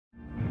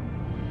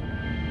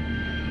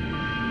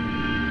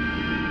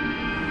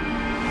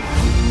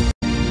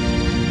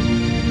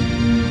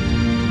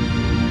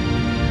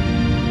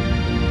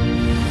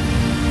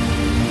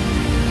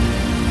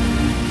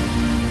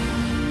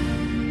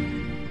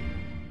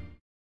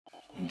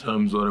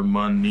Sometimes what a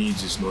man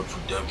needs is not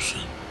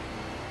redemption.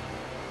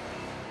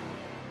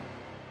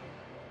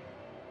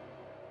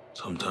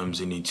 Sometimes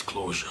he needs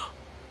closure.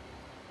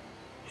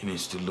 He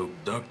needs to look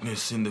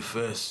darkness in the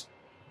face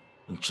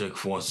and check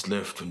for what's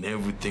left when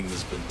everything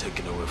has been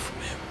taken away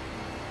from him.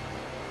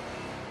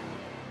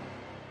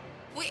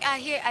 We are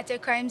here at a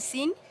crime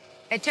scene,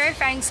 a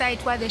terrifying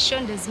sight where the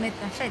Shondas met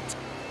their fate.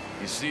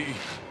 You see,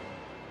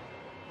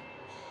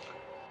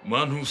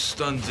 man who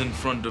stands in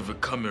front of a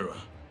camera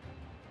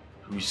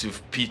to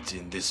receive pity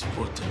in this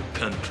rotten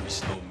country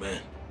is no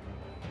man.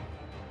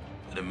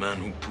 But a man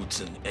who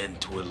puts an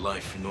end to a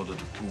life in order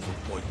to prove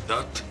a point,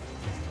 that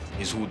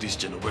is who this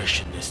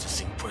generation needs to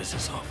sing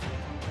praises of.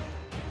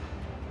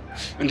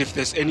 And if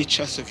there's any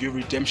chance of your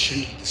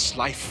redemption in this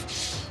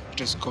life, it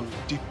has gone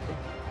deeper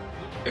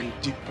and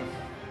deeper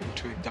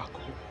into a dark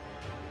hole.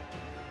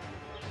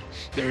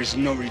 There is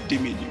no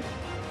redeeming you.